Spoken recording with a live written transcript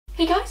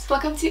Hey guys,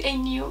 welcome to a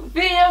new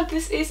video.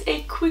 This is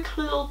a quick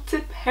little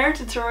tip hair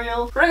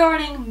tutorial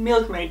regarding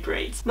Milkmaid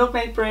braids.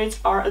 Milkmaid braids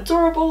are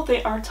adorable,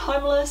 they are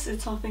timeless,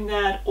 it's something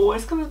that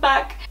always comes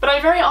back. But I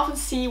very often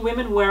see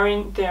women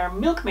wearing their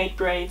Milkmaid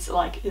braids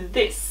like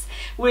this,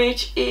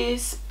 which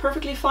is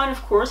perfectly fine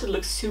of course. It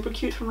looks super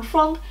cute from the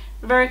front,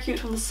 very cute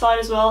from the side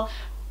as well.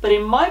 But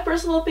in my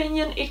personal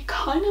opinion, it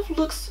kind of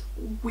looks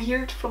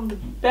weird from the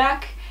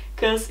back,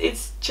 because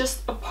it's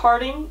just a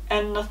parting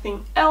and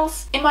nothing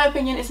else. In my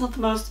opinion, it's not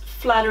the most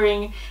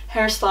flattering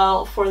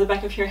hairstyle for the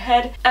back of your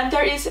head, and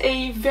there is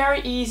a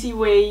very easy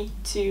way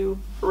to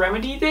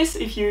remedy this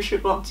if you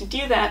should want to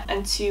do that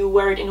and to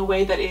wear it in a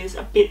way that is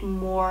a bit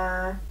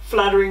more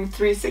flattering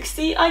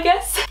 360, I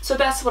guess. So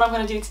that's what I'm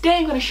going to do today.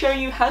 I'm going to show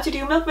you how to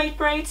do Milkmaid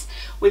braids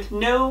with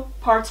no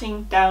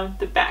parting down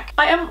the back.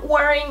 I am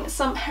wearing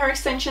some hair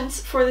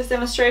extensions for this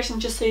demonstration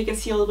just so you can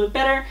see a little bit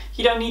better.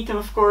 You don't need them,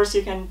 of course,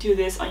 you can do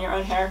this on your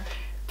own hair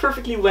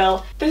perfectly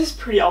well. This is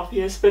pretty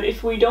obvious, but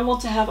if we don't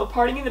want to have a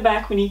parting in the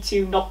back, we need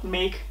to not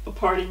make a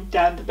parting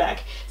down the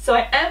back. So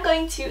I am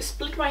going to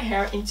split my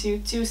hair into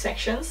two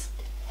sections.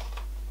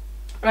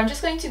 But I'm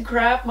just going to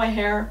grab my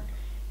hair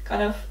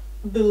kind of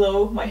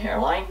below my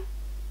hairline,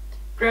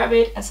 grab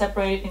it and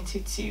separate it into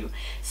two.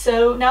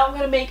 So now I'm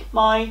going to make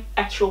my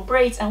actual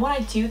braids, and when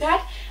I do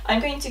that,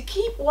 I'm going to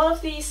keep one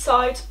of these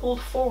sides pulled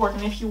forward,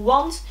 and if you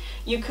want,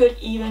 you could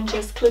even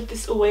just clip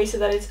this away so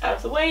that it's out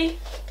of the way.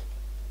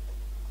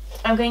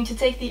 I'm going to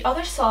take the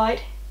other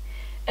side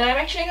and I'm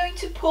actually going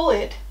to pull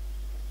it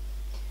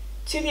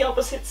to the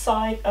opposite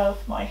side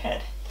of my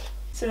head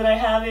so that I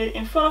have it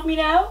in front of me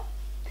now,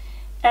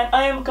 and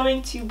I am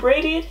going to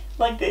braid it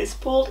like this,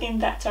 pulled in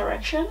that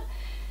direction.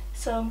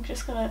 So I'm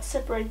just gonna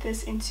separate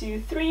this into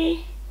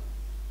three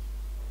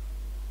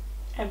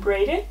and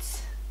braid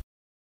it.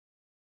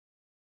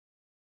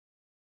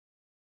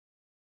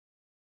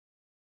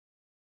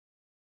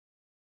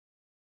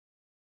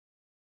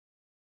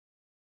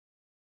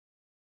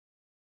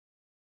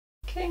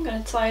 Okay, I'm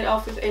gonna tie it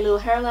off with a little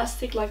hair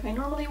elastic like I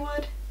normally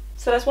would.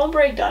 So that's one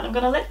braid done. I'm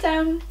gonna let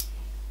down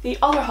the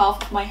other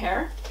half of my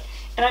hair,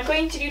 and I'm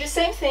going to do the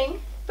same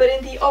thing but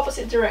in the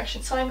opposite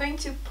direction. So I'm going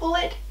to pull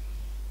it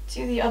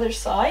to the other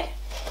side.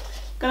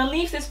 I'm gonna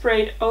leave this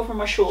braid over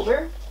my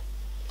shoulder,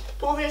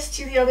 pull this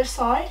to the other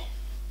side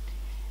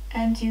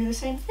and do the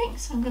same thing.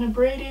 So I'm gonna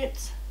braid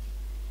it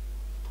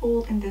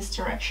pulled in this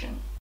direction.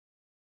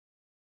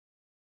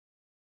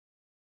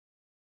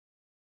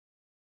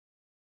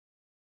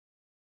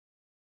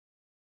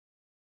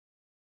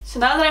 So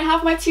now that I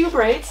have my two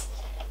braids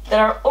that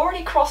are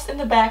already crossed in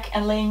the back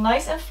and laying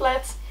nice and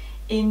flat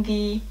in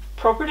the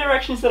proper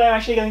directions that I'm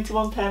actually going to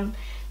want them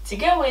to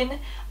go in,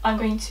 I'm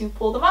going to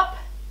pull them up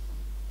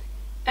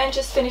and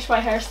just finish my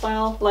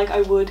hairstyle like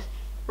I would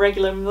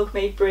regular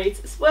Milkmaid braids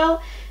as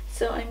well.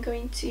 So I'm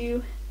going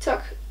to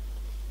tuck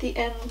the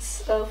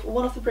ends of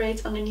one of the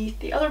braids underneath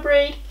the other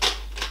braid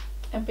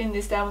and pin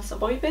this down with some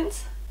bobby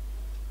pins.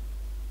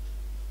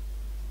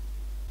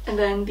 And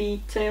then the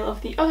tail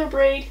of the other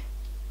braid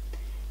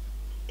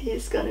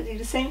is gonna do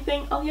the same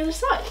thing on the other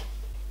side.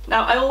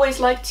 Now I always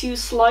like to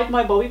slide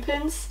my bobby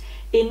pins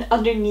in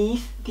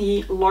underneath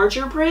the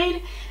larger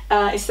braid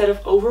instead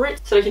of over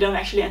it, so that you don't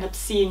actually end up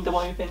seeing the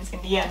bobby pins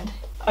in the end.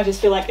 I just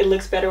feel like it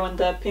looks better when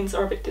the pins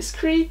are a bit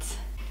discreet.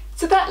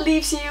 So that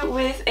leaves you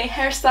with a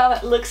hairstyle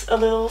that looks a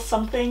little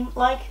something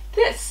like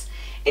this.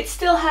 It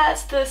still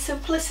has the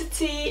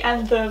simplicity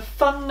and the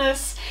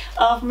funness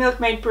of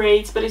Milkmaid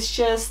braids, but it's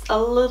just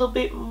a little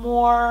bit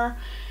more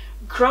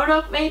grown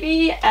up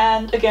maybe,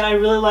 and again I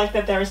really like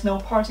that there is no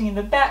parting in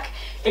the back.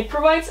 It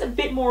provides a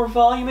bit more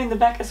volume in the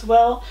back as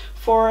well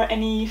for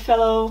any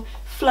fellow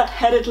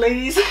flat-headed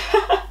ladies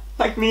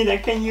like me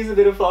that can use a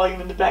bit of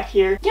volume in the back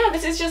here. Yeah,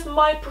 this is just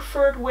my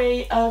preferred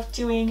way of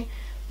doing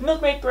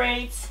Milkmaid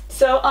braids.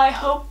 So I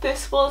hope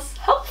this was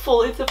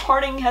helpful. If the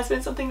parting has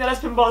been something that has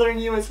been bothering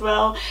you as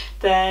well,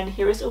 then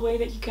here is a way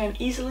that you can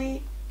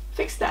easily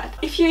fix that.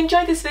 If you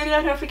enjoyed this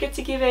video, don't forget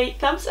to give a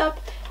thumbs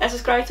up and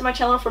subscribe to my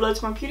channel for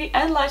loads more beauty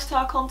and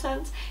lifestyle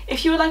content.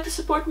 If you would like to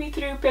support me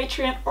through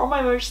Patreon or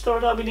my merch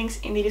store, there'll be links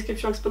in the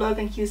description box below.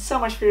 Thank you so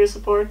much for your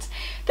support.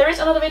 There is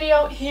another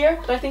video here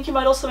that I think you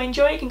might also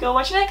enjoy. You can go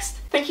watch next.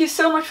 Thank you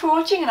so much for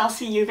watching, and I'll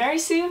see you very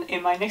soon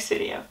in my next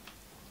video.